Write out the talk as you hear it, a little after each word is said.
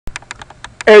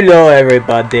Hello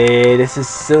everybody, this is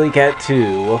Silly Cat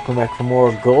 2. Welcome back for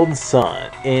more Golden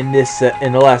Sun. In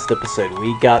the last episode,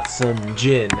 we got some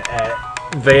gin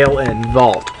at Vale and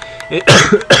Vault. In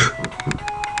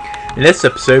this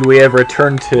episode, we have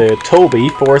returned to Tolbi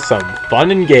for some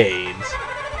fun and games.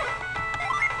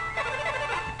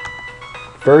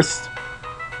 First,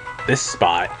 this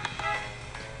spot.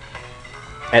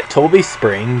 At Tolbi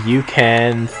Spring, you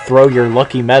can throw your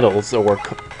lucky medals or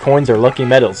coins or lucky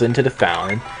medals into the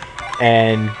fountain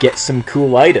and get some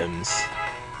cool items.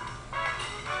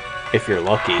 If you're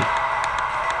lucky.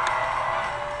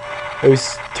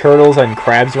 Those turtles and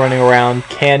crabs running around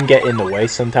can get in the way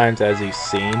sometimes, as you've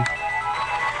seen.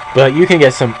 But you can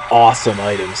get some awesome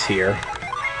items here.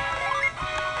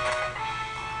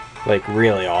 Like,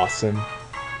 really awesome.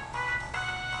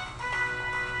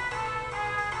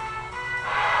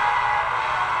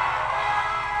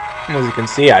 As you can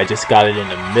see, I just got it in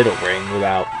the middle ring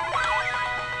without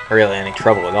really any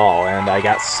trouble at all, and I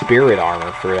got spirit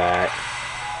armor for that.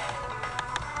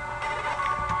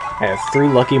 I have 3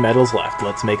 lucky medals left.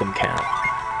 Let's make them count.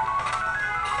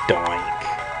 Doink.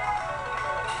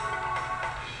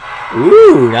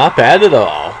 Ooh, not bad at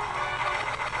all.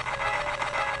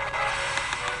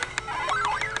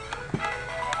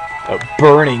 A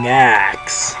burning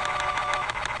axe.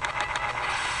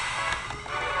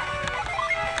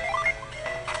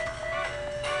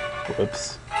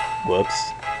 Whoops.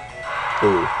 Whoops.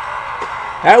 Ooh.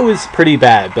 That was pretty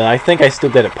bad, but I think I still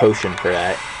get a potion for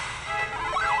that.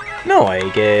 No, I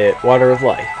get Water of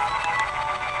Life.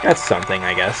 That's something,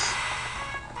 I guess.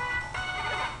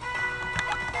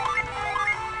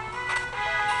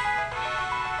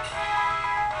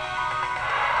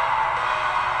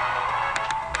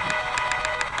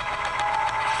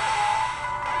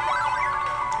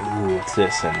 Ooh, what's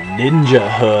this? A ninja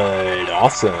hood.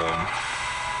 Awesome.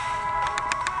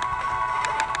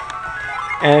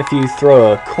 And if you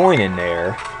throw a coin in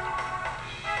there,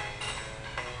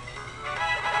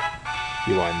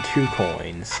 you won 2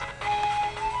 coins.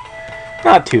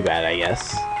 Not too bad, I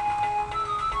guess.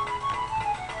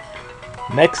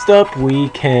 Next up, we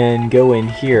can go in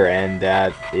here, and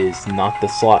that is not the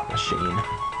slot machine.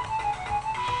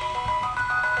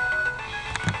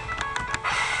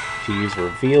 If you use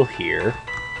reveal here,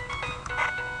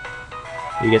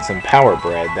 you get some power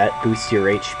bread. That boosts your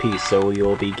HP, so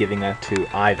you'll be giving that to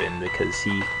Ivan because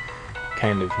he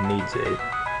kind of needs it.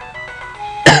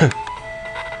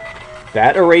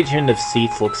 That arrangement of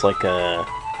seats looks like a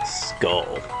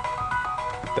skull.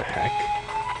 What the heck?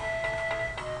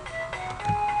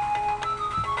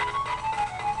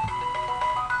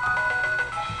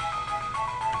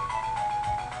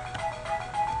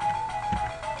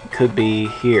 Could be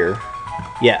here.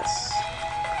 Yes.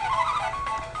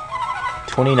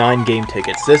 29 game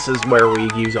tickets. This is where we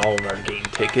use all of our game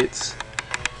tickets.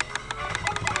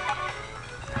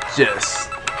 Just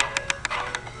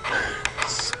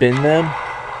spin them,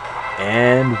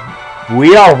 and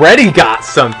we already got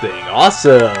something.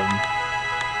 Awesome.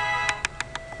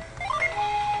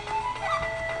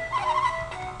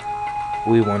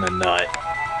 We want a nut.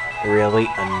 Really?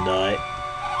 A nut?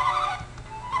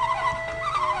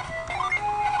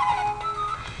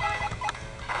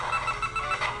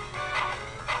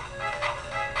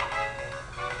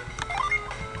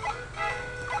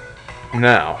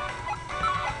 Now,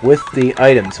 with the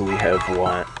items we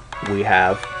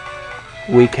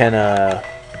can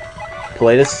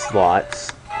play the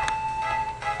slots.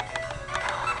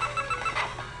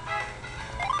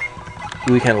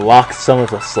 We can lock some of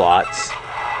the slots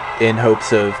in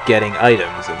hopes of getting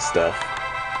items and stuff.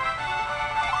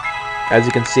 As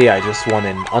you can see, I just won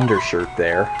an undershirt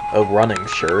there, a running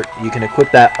shirt. You can equip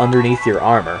that underneath your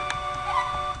armor.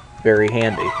 Very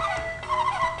handy.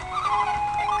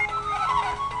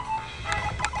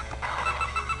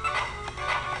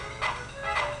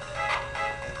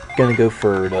 Gonna go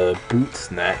for the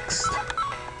boots next.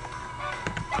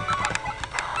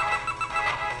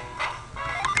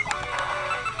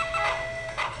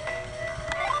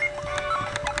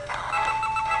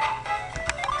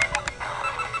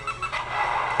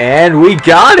 And we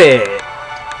got it!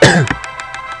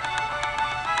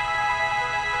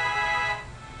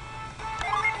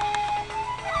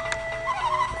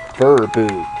 Fur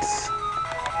boots.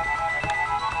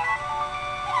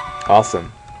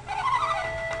 Awesome.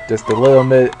 Just a little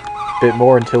bit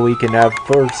more until we can have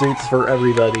fur suits for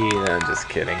everybody. No, I'm just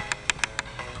kidding.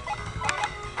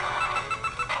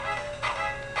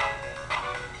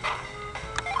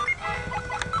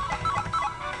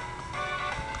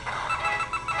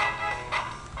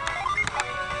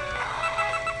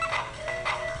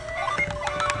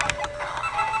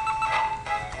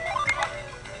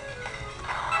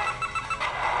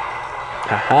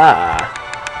 Haha.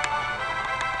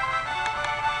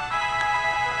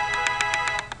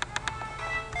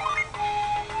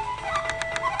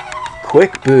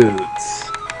 Quick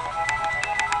boots.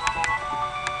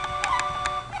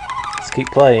 Let's keep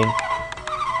playing.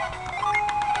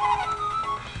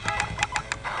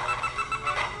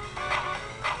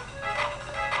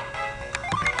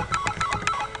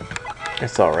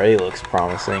 This already looks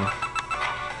promising.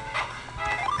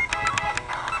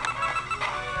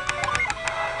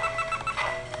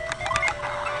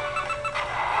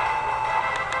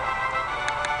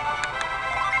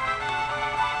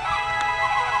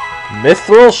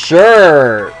 Mithril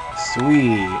shirt!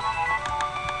 Sweet.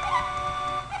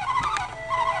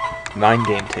 9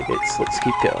 game tickets. Let's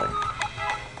keep going.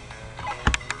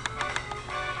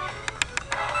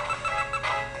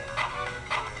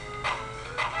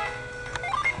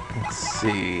 Let's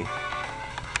see.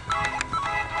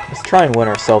 Let's try and win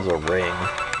ourselves a ring.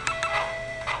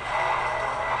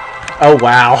 Oh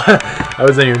wow. I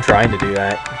wasn't even trying to do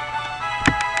that.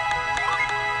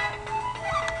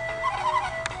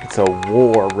 It's a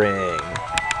war ring.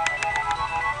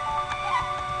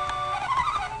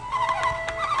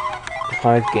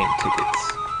 Five game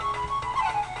tickets.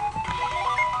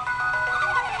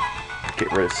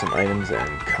 Get rid of some items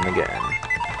and come again.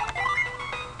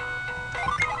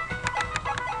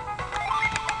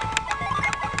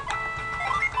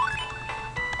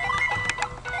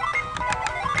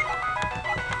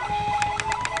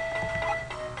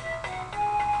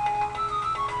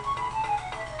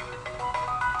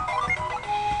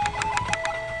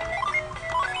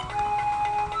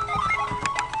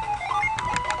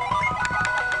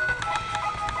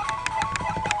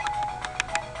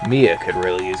 Mia could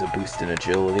really use a boost in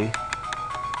agility.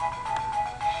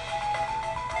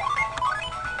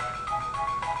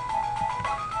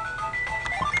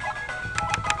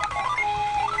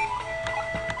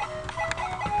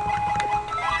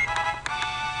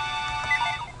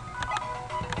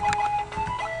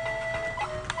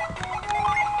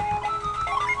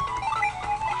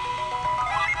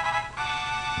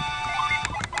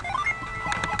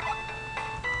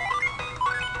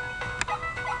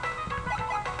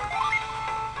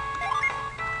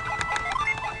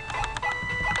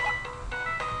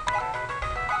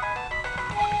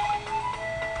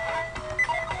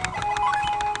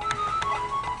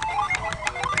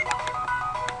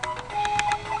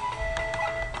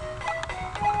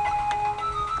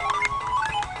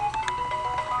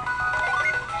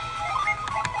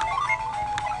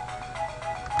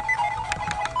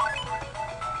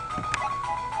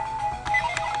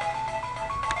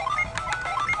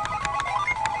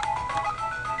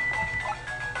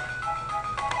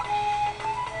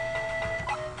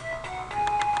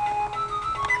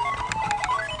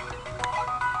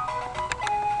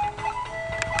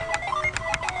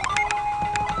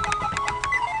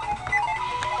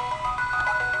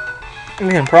 I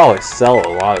can probably sell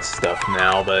a lot of stuff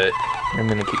now, but I'm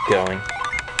gonna keep going.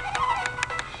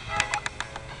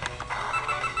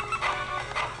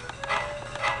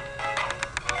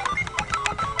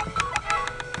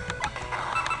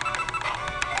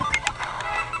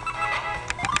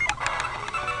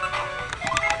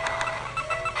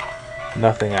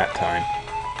 Nothing that time.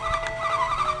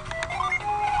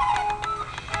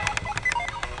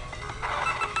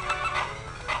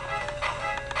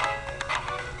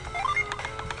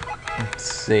 Let's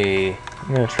see.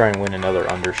 I'm gonna try and win another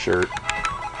undershirt.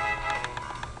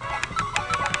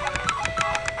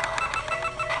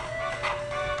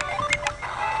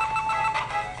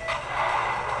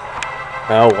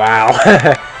 Oh wow.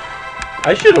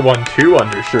 I should have won 2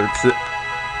 undershirts.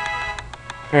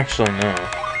 Actually, no.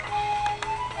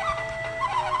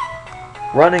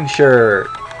 Running shirt.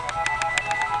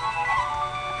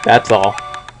 That's all.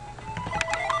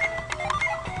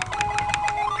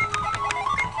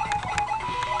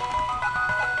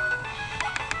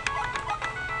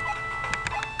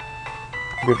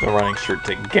 Give the running shirt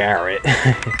to Garrett.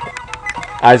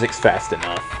 Isaac's fast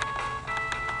enough.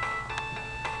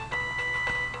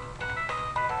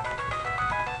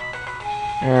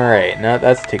 Alright, now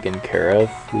that's taken care of,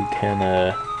 we can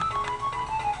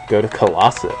go to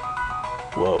Colossus.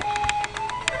 Whoa.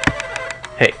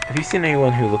 Hey, have you seen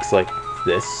anyone who looks like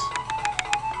this?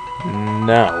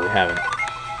 No, we haven't.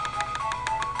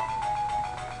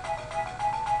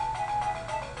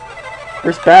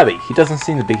 Where's Babby? He doesn't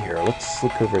seem to be here. Let's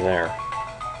look over there.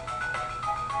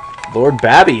 Lord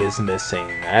Babby is missing.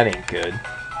 That ain't good.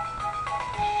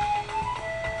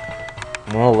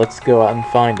 Well, let's go out and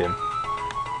find him.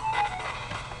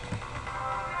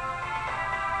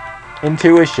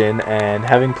 Intuition, and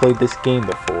having played this game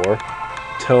before,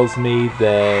 tells me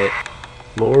that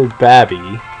Lord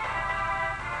Babby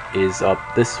is up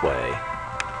this way.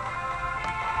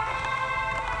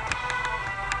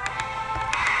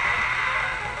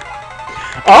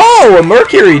 Oh, a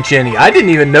Mercury Jenny! I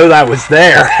didn't even know that was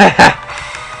there!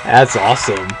 That's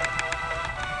awesome.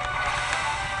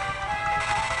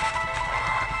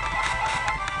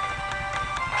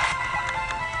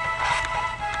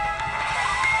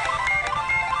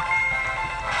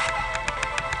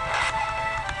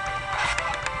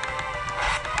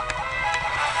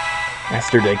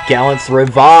 Master the Gallant's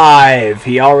revive!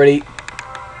 We already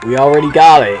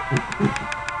got it.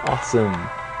 Awesome.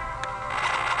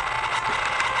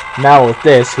 Now with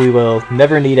this, we will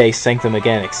never need a Sanctum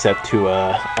again except to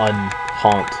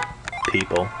unhaunt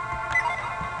people.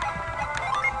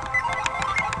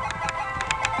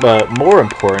 But more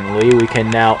importantly, we can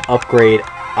now upgrade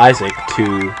Isaac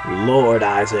to Lord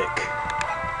Isaac.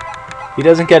 He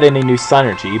doesn't get any new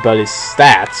synergy, but his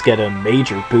stats get a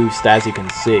major boost, as you can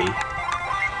see.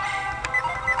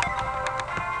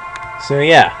 So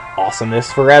yeah,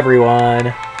 awesomeness for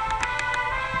everyone.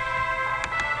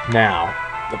 Now,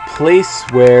 the place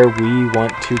where we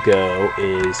want to go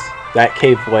is that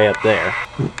cave way up there.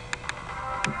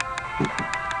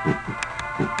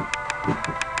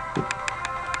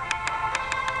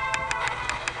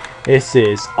 This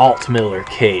is Alt Miller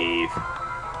Cave.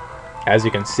 As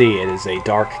you can see, it is a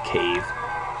dark cave.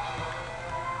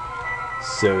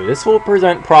 So this will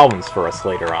present problems for us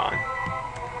later on.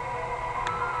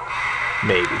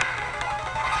 Maybe.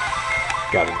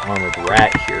 Got an armored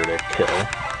rat here to kill.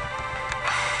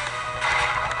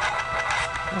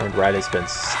 Armored rat has been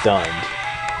stunned.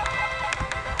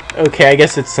 Okay, I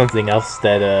guess it's something else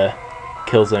that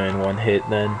kills him in one hit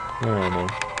then. I don't know.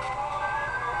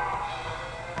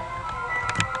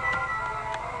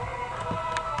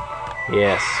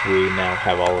 Yes, we now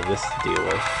have all of this to deal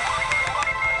with.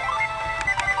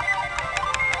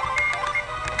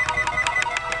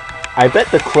 I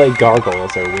bet the clay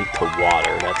gargoyles are weak to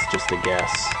water. That's just a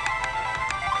guess.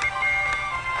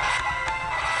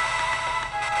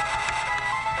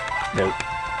 Nope.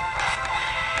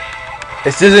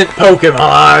 This isn't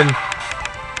Pokemon!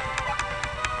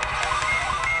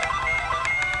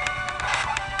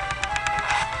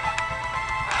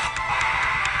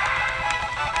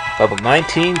 Level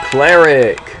 19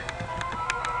 Cleric!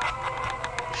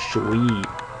 Sweet.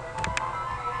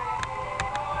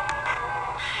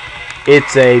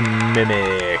 It's a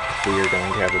Mimic. We are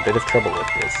going to have a bit of trouble with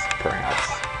this,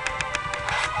 perhaps.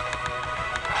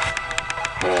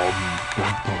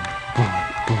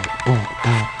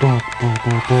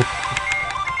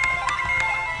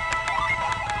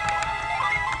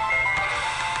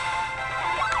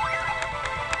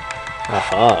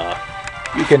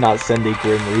 Aha. You cannot send the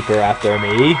Grim Reaper after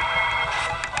me.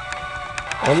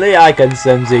 Only I can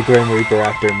send the Grim Reaper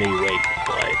after me. Wait,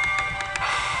 what?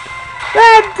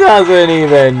 That doesn't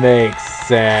even make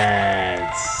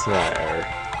sense. Whatever.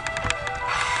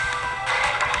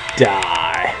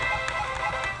 Die.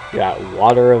 Got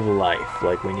Water of Life.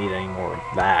 Like we need any more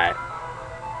of that.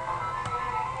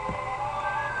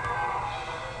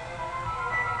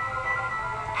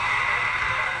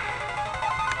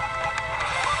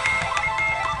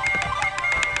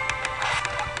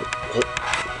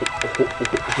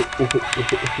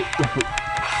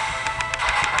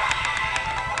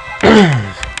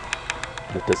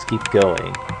 Let us keep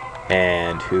going.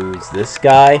 And who's this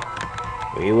guy?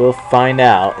 We will find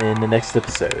out in the next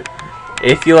episode.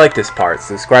 If you like this part,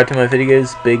 subscribe to my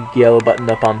videos, big yellow button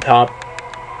up on top.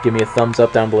 Give me a thumbs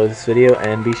up down below this video,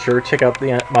 and be sure to check out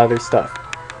my other stuff.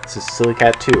 This is Silly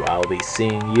Cat 2. I'll be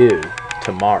seeing you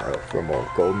tomorrow for more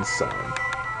Golden Sun.